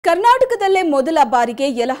ಕರ್ನಾಟಕದಲ್ಲೇ ಮೊದಲ ಬಾರಿಗೆ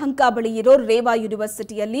ಯಲಹಂಕ ಬಳಿ ಇರೋ Rewa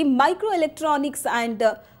ಯೂನಿವರ್ಸಿಟಿಯಲ್ಲಿ micro electronics and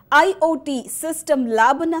IOT system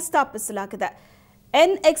lab ಅನ್ನು ಸ್ಥಾಪಿಸಲಾಗಿದೆ.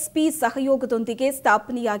 NXP ಸಹಯೋಗದೊಂದಿಗೆ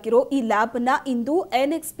ಸ್ಥಾಪನೆಯಾಗಿರೋ ಈ ಲ್ಯಾಬ್ ಅನ್ನು ಇಂದು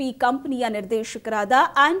NXP ಕಂಪನಿಯ ನಿರ್ದೇಶಕರಾದ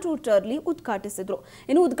ಆಂಡ್ರೂ ಟರ್ಲಿ ಉದ್ಘಾಟಿಸಿದರು.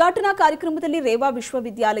 ಇನ್ನು ಉದ್ಘಾಟನಾ ಕಾರ್ಯಕ್ರಮದಲ್ಲಿ ರೇವಾ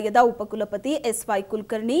ವಿಶ್ವವಿದ್ಯಾಲಯದ ಉಪಕುಲಪತಿ SY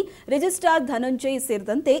ಕುಲಕರ್ಣಿ, ರಿಜಿಸ್ಟ್ರಾರ್ ಧನಂಜಯ್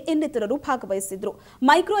ಸೇರಿದಂತೆ ಇನ್ನಿತರರು ಭಾಗವಹಿಸಿದ್ರು.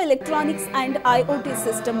 Micro electronics and IOT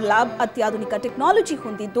system lab ಅತ್ಯಾಧುನಿಕ ಟೆಕ್ನಾಲಜಿ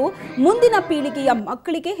ಹೊಂದಿದ್ದು ಮುಂದಿನ ಪೀಳಿಗೆಯ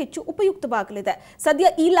ಮಕ್ಕಳಿಗೆ ಹೆಚ್ಚು ಉಪಯುಕ್ತವಾಗಲಿದೆ.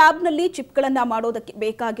 ಸದ್ಯ ಈ ಲ್ಯಾಬ್ನಲ್ಲಿ ಚಿಪ್ಗಳನ್ನು ಮಾಡೋದಕ್ಕೆ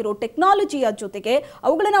ಬೇಕಾಗಿರೋ ಟೆಕ್ನಾಲಜಿಯ ಜೊತೆಗೆ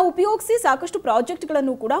ಅವುಗಳನ್ನು ಉಪಯೋಗಿಸಿ ಸಾಕಷ್ಟು ಪ್ರಾಜೆಕ್ಟ್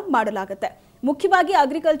ಗಳನ್ನು ಕೂಡ ಮಾಡಲಾಗುತ್ತೆ. ಮುಖ್ಯವಾಗಿ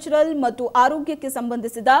ಅಗ್ರಿಕಲ್ಚರಲ್ ಮತ್ತು ಆರೋಗ್ಯಕ್ಕೆ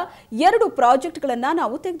ಸಂಬಂಧಿಸಿದ 2 ಪ್ರಾಜೆಕ್ಟ್ಗಳನ್ನು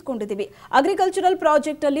ನಾವು ತೆಗೆದುಕೊಂಡಿದ್ದೀವಿ. ಅಗ್ರಿಕಲ್ಚರಲ್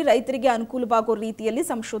ಪ್ರಾಜೆಕ್ಟ್ ಅಲ್ಲಿ ರೈತರಿಗೆ ಅನುಕೂಲವಾಗುವ ರೀತಿಯಲ್ಲಿ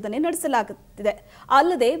ಸಂಶೋಧನೆ ನಡೆಸಲಾಗುತ್ತಿದೆ.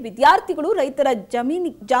 ಅಲ್ಲದೆ ವಿದ್ಯಾರ್ಥಿಗಳು ರೈತರ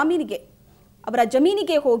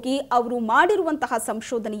ಜಮೀನಿಗೆ ಹೋಗಿ ಅವರು ಮಾಡಿರುವಂತಹ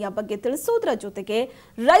ಸಂಶೋಧನೆಯ ಬಗ್ಗೆ ತಿಳಿಸೋದರ ಜೊತೆಗೆ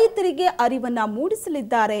ರೈತರಿಗೆ ಅರಿವನ್ನ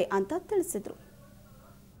ಮೂಡಿಸಲಿದ್ದಾರೆ ಅಂತ ತಿಳಿಸಿದರು.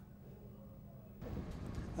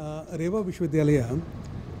 ರೇವಾ ವಿಶ್ವವಿದ್ಯಾಲಯ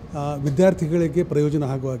ವಿದ್ಯಾರ್ಥಿಗಳಿಗೆ ಪ್ರಯೋಜನ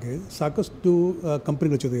ಆಗುವ ಹಾಗೆ ಸಾಕಷ್ಟು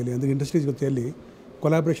ಕಂಪ್ನಿಗಳ ಜೊತೆಯಲ್ಲಿ ಅಂದರೆ ಇಂಡಸ್ಟ್ರೀಸ್ ಜೊತೆಯಲ್ಲಿ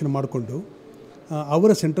ಕೊಲಾಬ್ರೇಷನ್ ಮಾಡಿಕೊಂಡು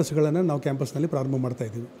ಅವರ ಸೆಂಟರ್ಸ್ಗಳನ್ನು ನಾವು ಕ್ಯಾಂಪಸ್ನಲ್ಲಿ ಪ್ರಾರಂಭ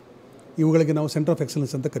ಮಾಡ್ತಾಯಿದ್ದೀವಿ. ಇವುಗಳಿಗೆ ನಾವು ಸೆಂಟರ್ ಆಫ್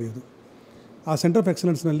ಎಕ್ಸಲೆನ್ಸ್ ಅಂತ ಕರೆಯೋದು. ಆ ಸೆಂಟರ್ ಆಫ್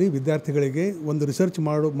ಎಕ್ಸಲೆನ್ಸ್ನಲ್ಲಿ ವಿದ್ಯಾರ್ಥಿಗಳಿಗೆ ಒಂದು ರಿಸರ್ಚ್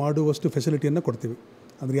ಮಾಡುವಷ್ಟು ಫೆಸಿಲಿಟಿಯನ್ನು ಕೊಡ್ತೀವಿ,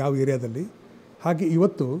 ಅಂದರೆ ಯಾವ ಏರಿಯಾದಲ್ಲಿ. ಹಾಗೆ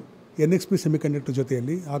ಇವತ್ತು NXP ಸೆಮಿಕಂಡಕ್ಟರ್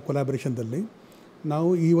ಜೊತೆಯಲ್ಲಿ ಆ ಕೊಲಾಬ್ರೇಷನ್ದಲ್ಲಿ ನಾವು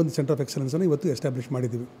ಈ ಒಂದು ಸೆಂಟರ್ ಆಫ್ ಎಕ್ಸಲೆನ್ಸನ್ನು ಇವತ್ತು ಎಸ್ಟಾಬ್ಲಿಷ್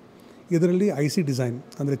ಮಾಡಿದ್ದೀವಿ. ಇದರಲ್ಲಿ IC ಡಿಸೈನ್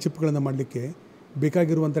ಅಂದರೆ ಚಿಪ್ಗಳನ್ನು ಮಾಡಲಿಕ್ಕೆ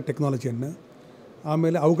ಬೇಕಾಗಿರುವಂಥ ಟೆಕ್ನಾಲಜಿಯನ್ನು,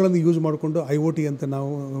 ಆಮೇಲೆ ಅವುಗಳನ್ನು ಯೂಸ್ ಮಾಡಿಕೊಂಡು IOT ಅಂತ ನಾವು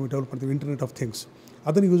ಡೆವಲಪ್ ಮಾಡ್ತೀವಿ, ಇಂಟರ್ನೆಟ್ ಆಫ್ ಥಿಂಗ್ಸ್,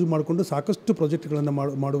 ಅದನ್ನು ಯೂಸ್ ಮಾಡಿಕೊಂಡು ಸಾಕಷ್ಟು ಪ್ರಾಜೆಕ್ಟ್ಗಳನ್ನು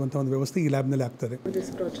ಮಾಡುವಂಥ ಒಂದು ವ್ಯವಸ್ಥೆ ಈ ಲ್ಯಾಬ್ನಲ್ಲಿ ಆಗ್ತದೆ.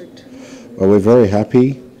 Well, we're very happy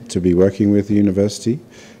to be working with the university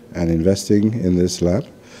and investing in this lab.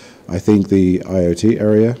 I think the IoT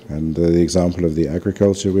area and the example of the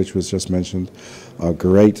agriculture, which was just mentioned, are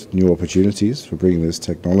great new opportunities for bringing this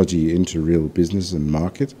technology into real business and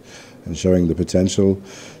market and showing the potential,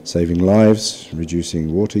 saving lives, reducing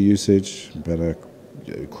water usage, better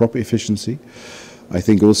crop efficiency. I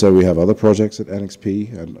think also we have other projects at NXP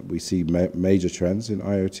and we see major trends in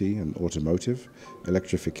IoT and automotive,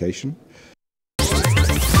 electrification.